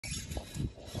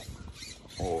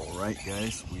Alright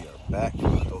guys, we are back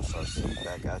with RC,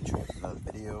 back at you with another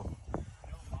video.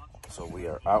 So we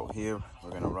are out here, we're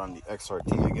going to run the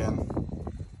XRT again.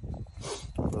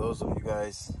 For those of you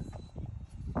guys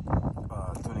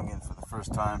tuning in for the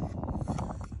first time,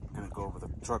 I'm going to go over the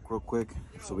truck real quick.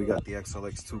 So we got the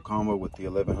xlx2 combo with the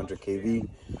 1100 kV,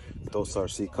 those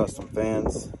RC custom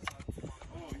fans.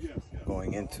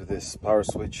 Going into this power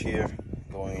switch here,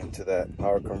 going into that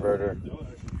power converter,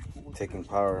 taking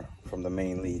power from the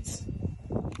main leads.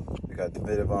 We got the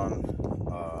Vitavon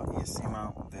ESC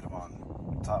mount,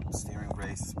 Vitavon top steering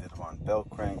brace, Vitavon belt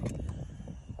crank,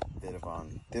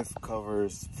 Vitavon diff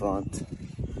covers front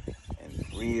and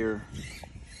rear,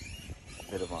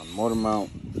 Vitavon motor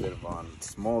mount, Vitavon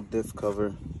small diff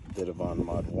cover, Vitavon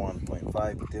mod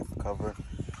 1.5 diff cover.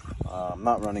 I'm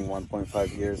not running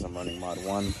 1.5 gears, I'm running mod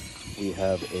 1. We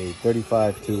have a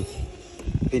 35 tooth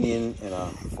pinion and a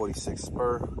 46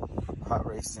 spur, hot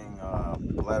racing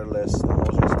ladderless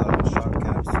Moser style shock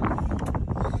caps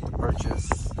to purchase,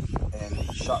 and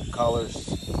the shock collars,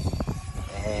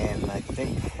 and I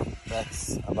think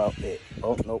that's about it.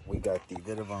 Oh nope, we got the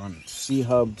Vitavon C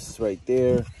hubs right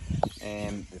there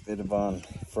and the Vitavon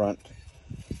front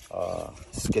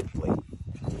skid plate.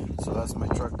 So that's my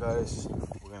truck, guys.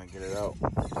 We're gonna get it out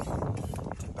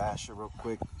to bash it real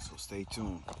quick, so stay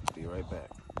tuned. Be right back.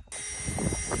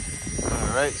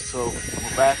 Alright, so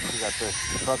we're back. We got the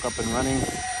truck up and running.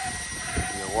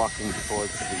 We are walking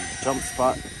towards the jump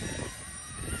spot.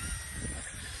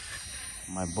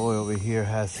 My boy over here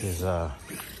has his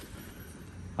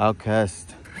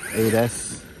Outcast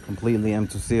 8S completely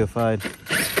M2Cified,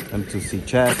 M2C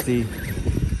chassis,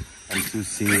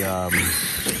 M2C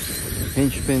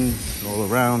pinch pins all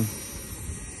around.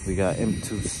 We got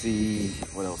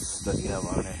M2C, what else does he have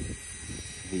on there?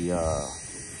 The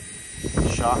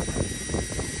shock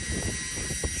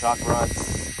rods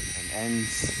and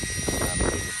ends. Got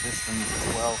the pistons as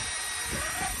well.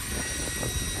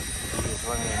 He is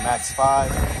running a Max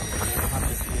 5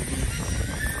 800 kV.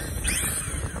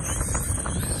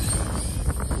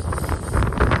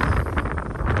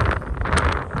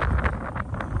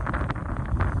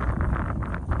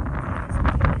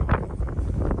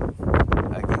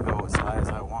 I can go as high as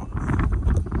I want.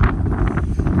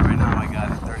 Right now I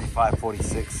got it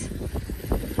 35-46.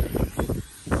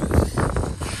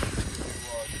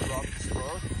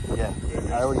 Yeah,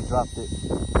 I already dropped it.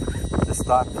 The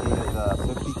stock is 52,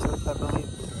 I believe.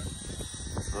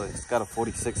 So it's got a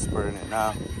 46 spur in it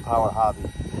now. Power Hobby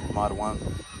Mod 1.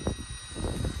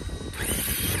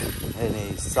 And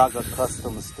a Saga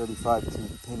Custom 35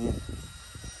 tooth pinion.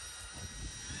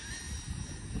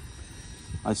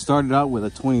 I started out with a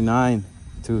 29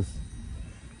 tooth,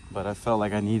 but I felt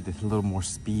like I needed a little more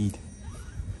speed.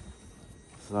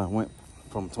 So I went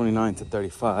from 29 to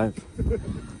 35.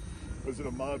 Was it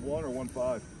a mod 1 or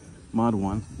 1.5? Mod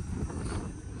 1.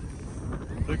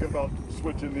 I'm thinking about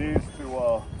switching these to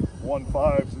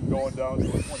 1.5s and going down to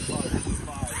a 25.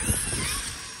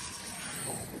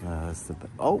 That's the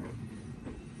oh,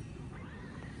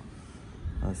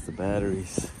 that's the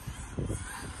batteries.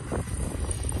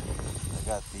 I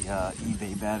got the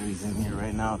eBay batteries in here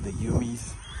right now, the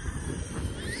Yumis.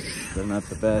 They're not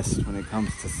the best when it comes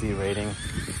to C rating.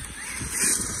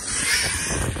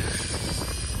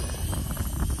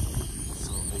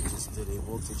 So they just did a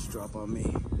voltage drop on me.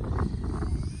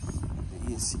 The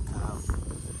ESC cut out.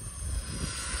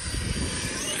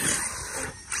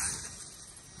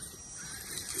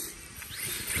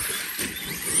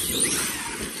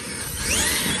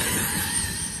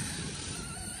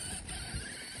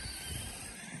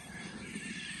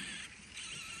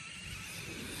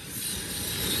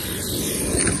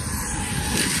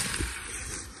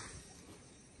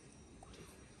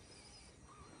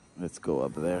 Let's go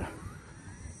up there.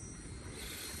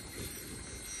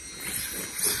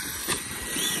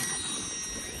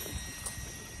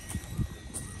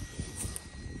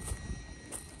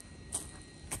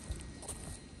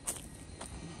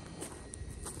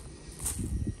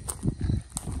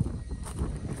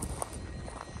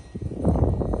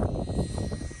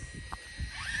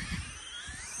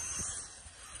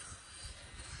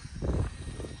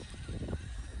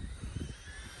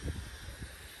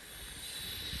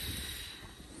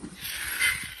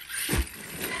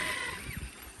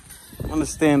 I'm gonna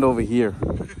stand over here.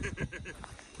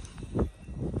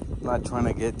 Not trying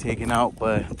to get taken out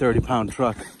by a 30-pound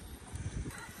truck.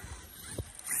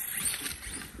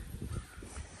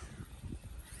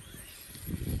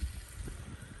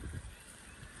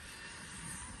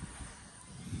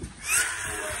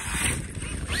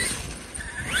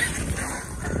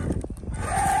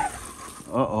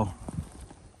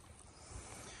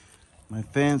 My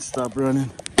fan stopped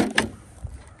running.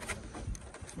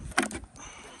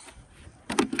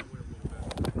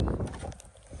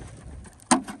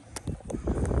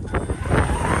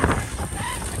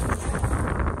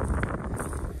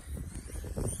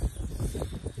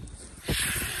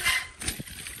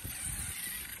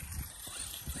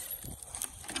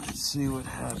 Let's see what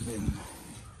happened.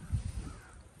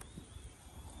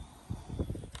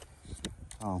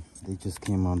 Oh, they just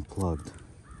came unplugged.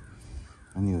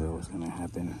 I knew that was gonna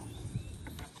happen.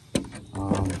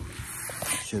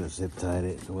 Should have zip tied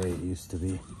it the way it used to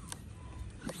be.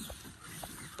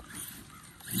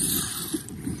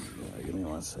 Give me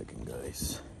 1 second,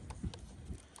 guys.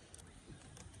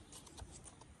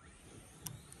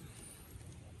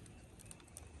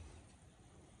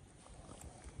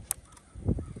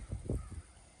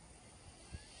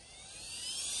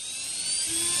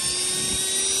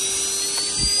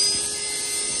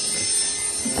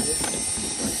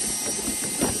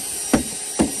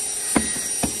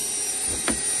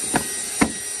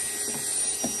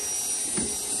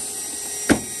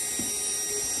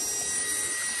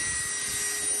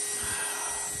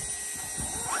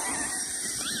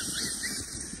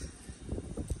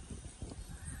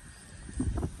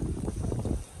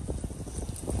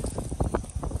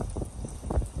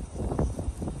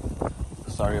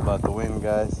 Sorry about the wind,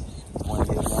 guys. It's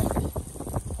windy again.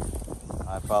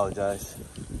 I apologize.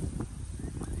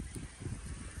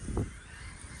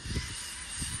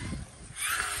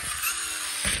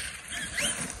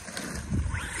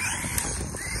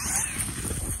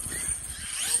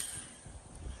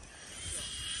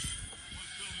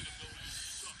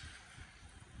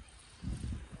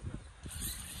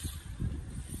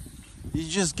 You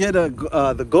just get the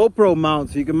GoPro mount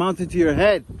so you can mount it to your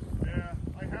head. Yeah,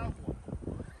 I have one.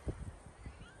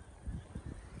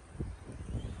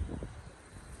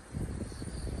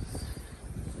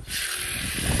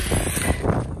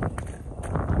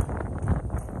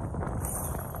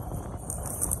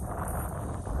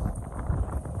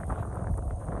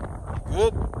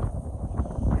 Good?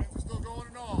 Hands are still going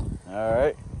and all. All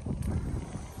right.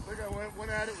 I think I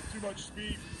went at it with too much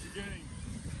speed from the beginning.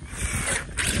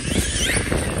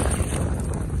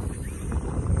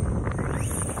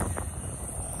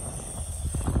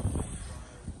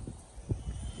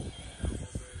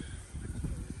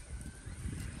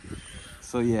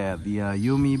 So yeah, the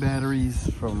Yumi batteries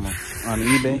from on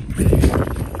eBay,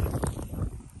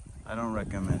 I don't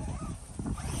recommend.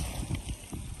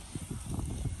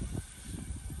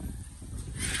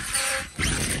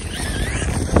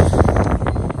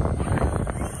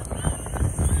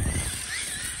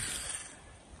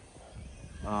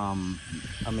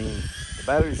 I mean, the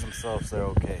batteries themselves, they're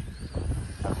okay.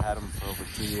 I've had them for over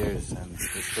 2 years and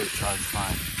they still charge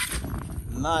fine.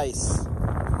 Nice.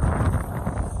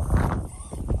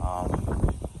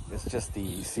 It's just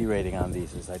the C rating on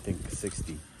these is I think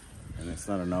 60, and it's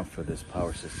not enough for this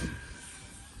power system.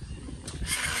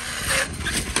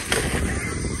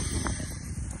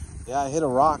 Yeah, I hit a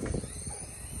rock.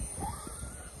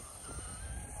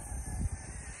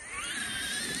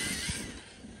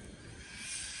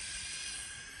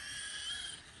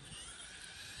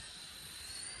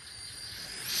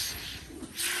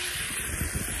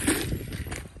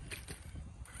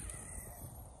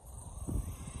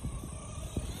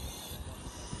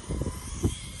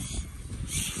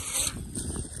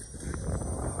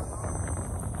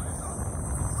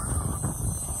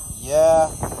 Yeah,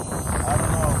 I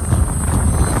don't know.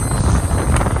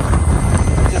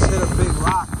 I just hit a big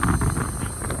rock.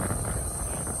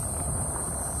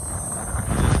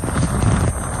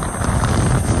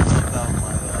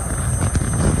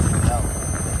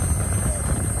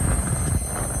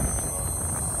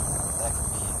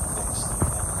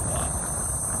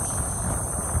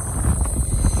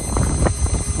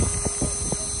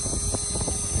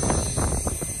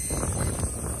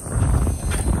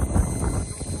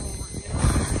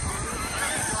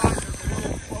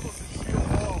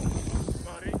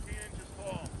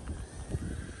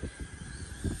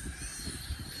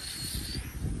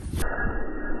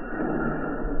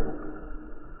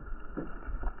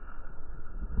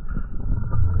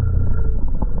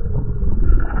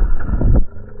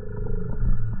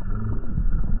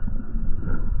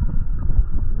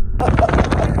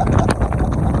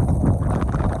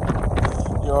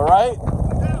 You all right?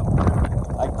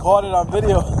 Yeah. I caught it on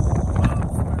video.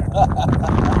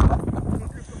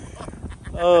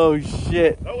 Oh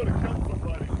shit. That would have killed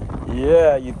somebody.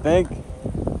 Yeah, you think? I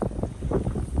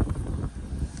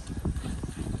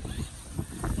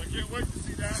can't wait to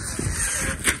see that.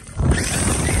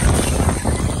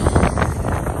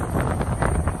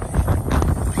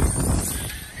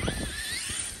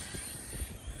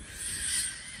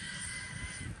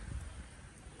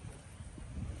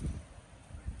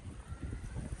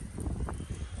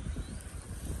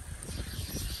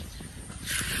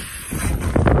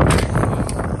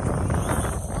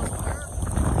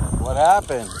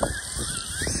 happened? I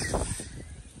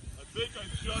think I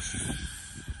just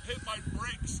hit my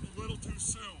brakes a little too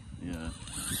soon. Yeah.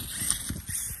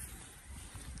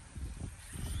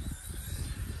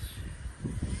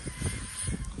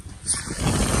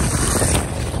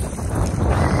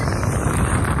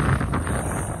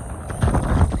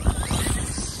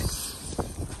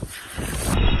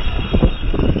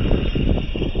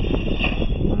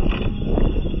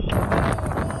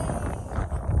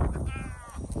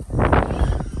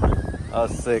 That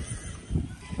was sick.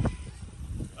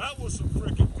 That was some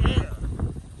freaking air.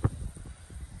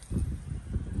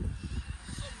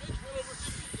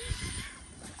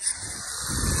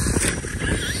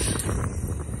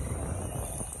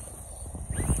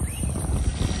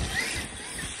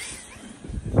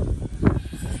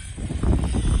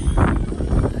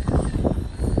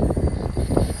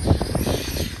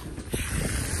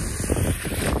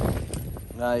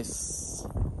 Nice.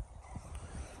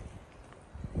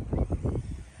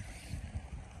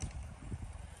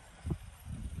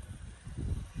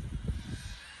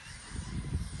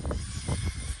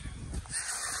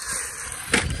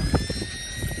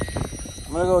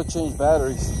 I'm gonna go change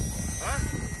batteries. Huh?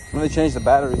 I'm gonna change the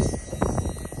batteries.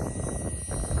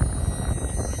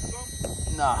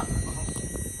 Nah.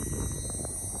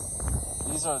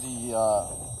 These are the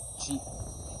cheap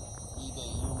eBay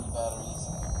Yumi batteries.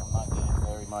 I'm not getting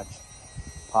very much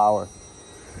power.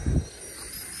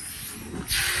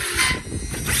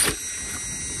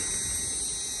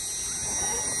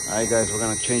 Alright guys, we're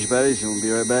gonna change batteries and we'll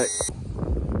be right back.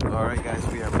 Alright guys,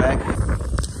 we are back.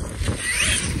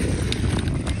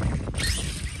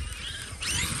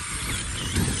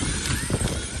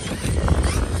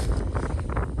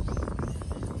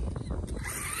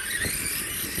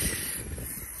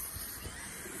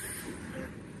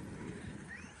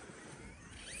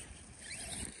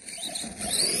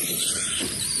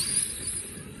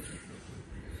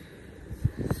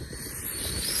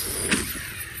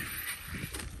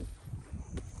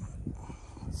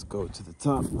 Go to the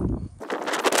top. Just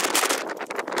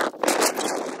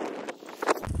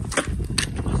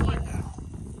like that.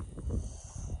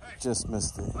 Hey, just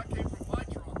missed it. that came from my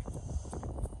truck.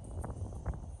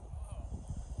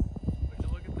 Would you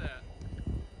look at that?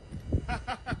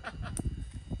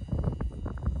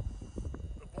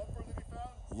 The bumper that he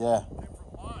found Yeah. came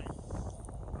from mine.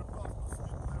 Ripped off the skid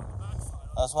plate on the backside.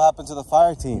 That's what happened to the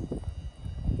fire team.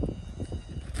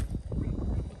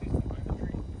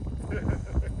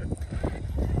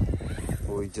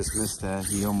 We just missed that.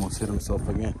 He almost hit himself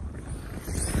again.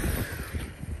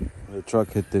 The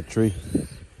truck hit the tree.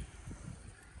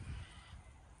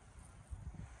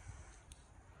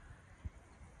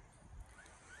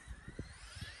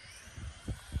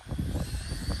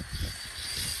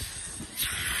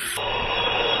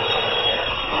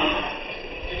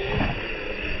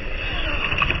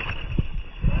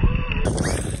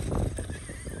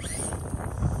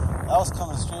 That was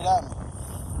coming straight at me.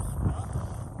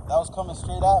 That was coming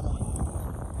straight at me.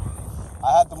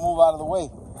 I had to move out of the way.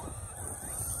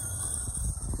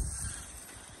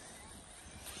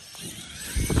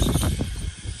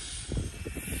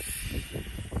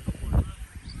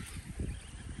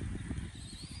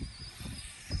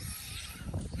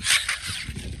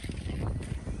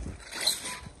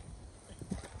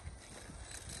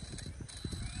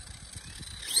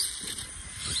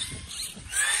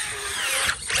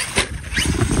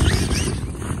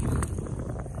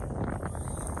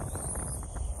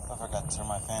 Turn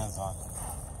my fans on.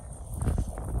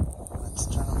 Let's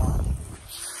turn them on.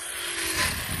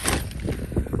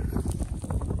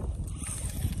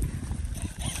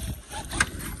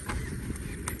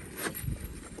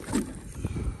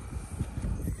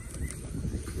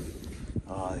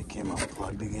 Oh, they came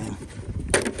unplugged again.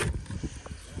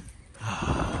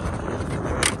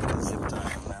 Zip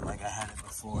tie on that like I had it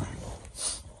before.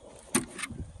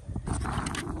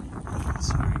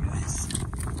 Sorry guys.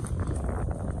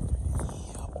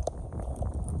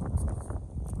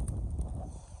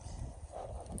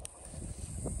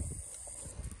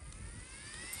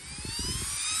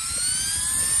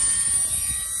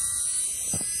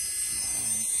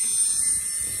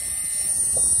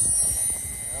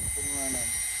 Running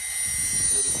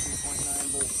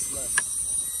 32.9 volts left.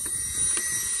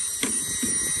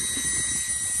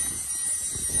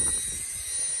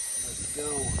 Let's go.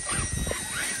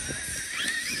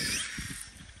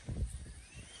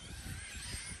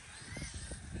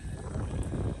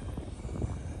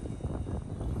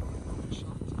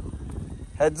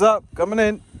 Heads up, coming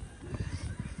in.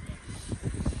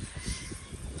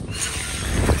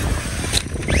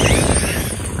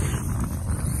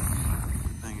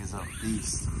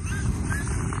 Beast.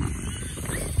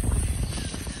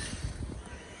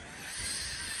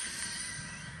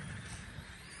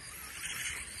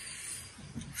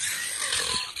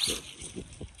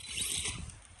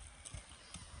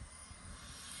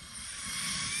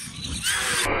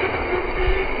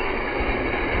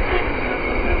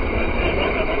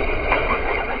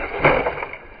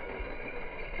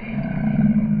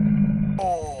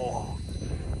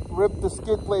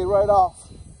 skid plate right off.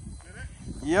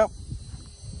 Yep.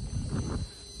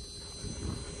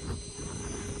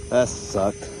 That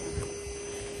sucked.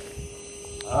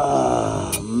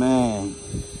 Ah, man.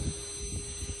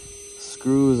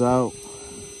 Screws out.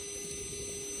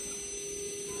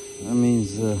 That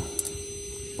means the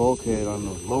bulkhead on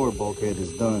the lower bulkhead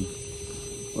is done.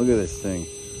 Look at this thing.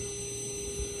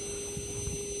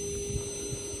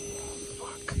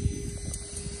 Fuck.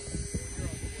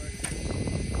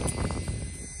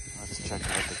 Let's check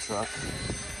out the truck.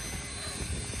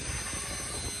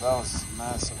 That was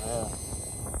massive air.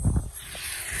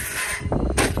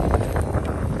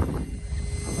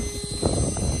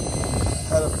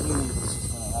 I had a feeling this was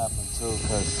gonna happen too,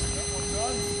 because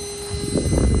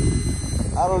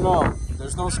I don't know.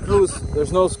 There's no screws.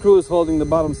 There's no screws holding the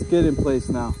bottom skid in place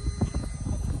now.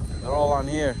 They're all on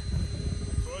here.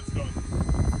 So it's done.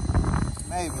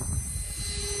 Maybe.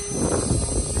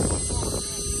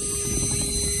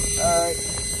 All right.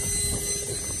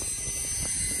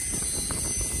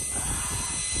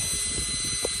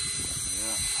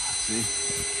 Yeah. See.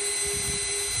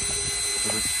 So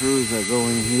the screws that go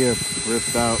in here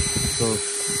ripped out. So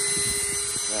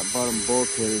that bottom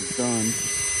bulkhead is done.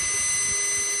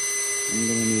 I'm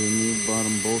gonna need a new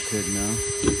bottom bulkhead now.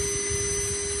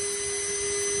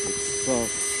 It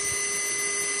sucks.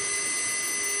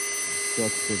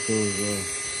 Sucks that those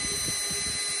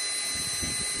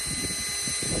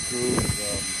screws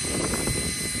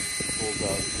pulled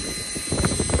out.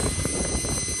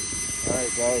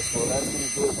 Alright guys, well that's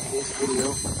gonna do it for this video.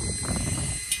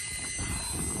 I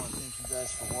want to thank you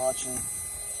guys for watching.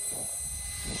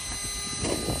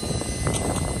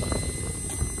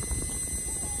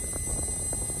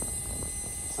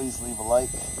 Please leave a like,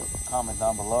 comment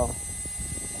down below,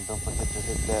 and don't forget to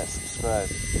hit that subscribe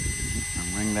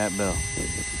and ring that bell.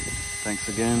 Thanks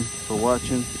again for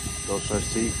watching. Ghost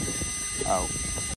RC out.